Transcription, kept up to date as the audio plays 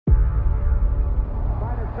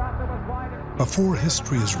Before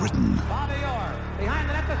history is written,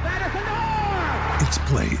 it's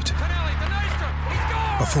played.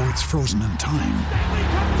 Before it's frozen in time,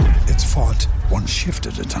 it's fought one shift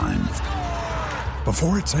at a time.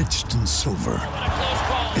 Before it's etched in silver,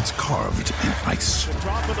 it's carved in ice.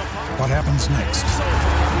 What happens next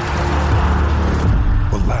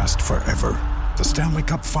will last forever. The Stanley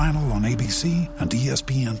Cup Final on ABC and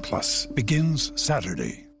ESPN Plus begins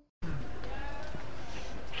Saturday.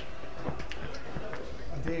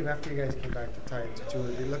 Dave, after you guys came back to tie it to 2,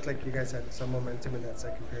 it looked like you guys had some momentum in that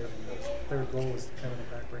second period. And the third goal was kind of a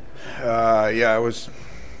backbreaker. Yeah, it was.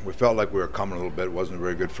 We felt like we were coming a little bit. It wasn't a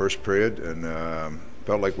very good first period, and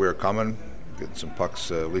felt like we were coming, getting some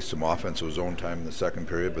pucks, at least some offensive zone time in the second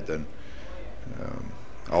period. But then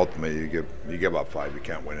ultimately, you give up 5. You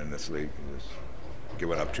can't win in this league. You're just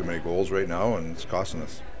giving up too many goals right now, and it's costing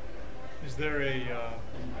us. Is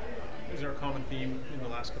there a common theme in the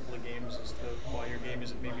last couple of games as to why your game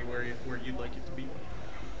isn't maybe where you'd like it to be?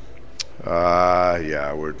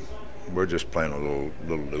 Yeah, we're just playing a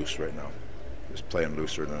little loose right now. Just playing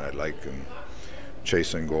looser than I'd like, and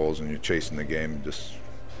chasing goals, and you're chasing the game. Just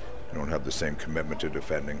you don't have the same commitment to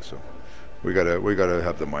defending. So we gotta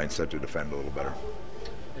have the mindset to defend a little better.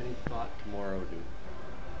 Any thought tomorrow to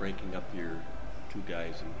breaking up your 2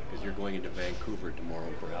 guys, because you're going into Vancouver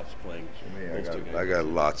tomorrow, perhaps playing those 2 guys? I got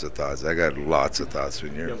lots of thoughts.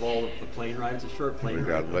 When you have all the plane rides, the short plane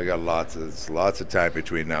rides. I got lots of time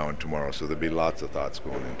between now and tomorrow, so there'll be lots of thoughts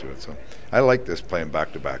going into it. So I like this playing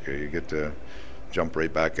back to back. You get to jump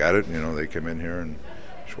right back at it. You know, they come in here and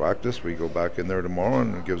schwacked us. We go back in there tomorrow,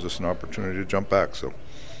 and it gives us an opportunity to jump back. So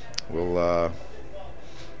we'll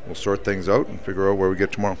sort things out and figure out where we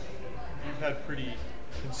get tomorrow. You've had pretty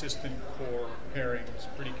consistent core pairings,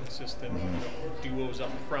 pretty consistent duos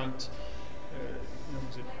up front.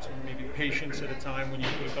 Is it sort of maybe patience at a time when you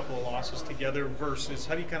put a couple of losses together versus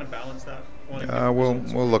how do you kind of balance that?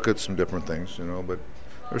 We'll look at some different things, but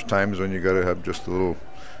there's times when you got to have just a little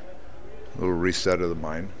reset of the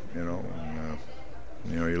mind, and,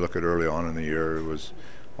 you look at early on in the year, it was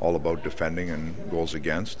all about defending and goals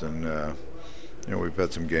against, and we've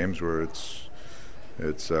had some games where it's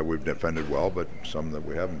we've defended well, but some that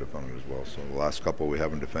we haven't defended as well. So the last couple we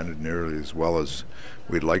haven't defended nearly as well as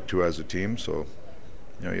we'd like to as a team. So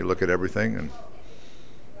you look at everything and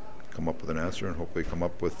come up with an answer, and hopefully come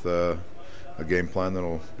up with a game plan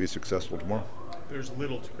that'll be successful tomorrow. There's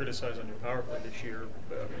little to criticize on your power play this year.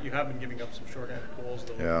 You have been giving up some shorthanded goals,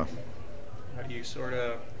 though. Yeah. How do you sort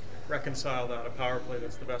of reconcile that? A power play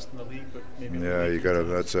that's the best in the league, but maybe you got to.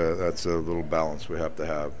 That's a little balance we have to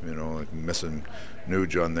have. Like missing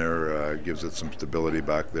Nuge on there gives it some stability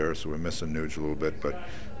back there, so we're missing Nuge a little bit. But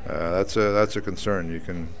that's a concern. You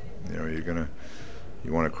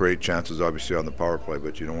want to create chances, obviously, on the power play,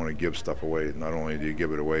 but you don't want to give stuff away. Not only do you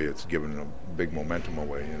give it away, it's giving a big momentum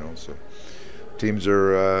away. So. Teams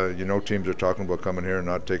are talking about coming here and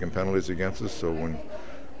not taking penalties against us. So when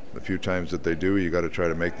the few times that they do, you got to try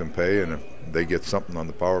to make them pay. And if they get something on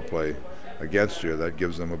the power play against you, that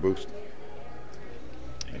gives them a boost.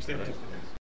 Thanks, David.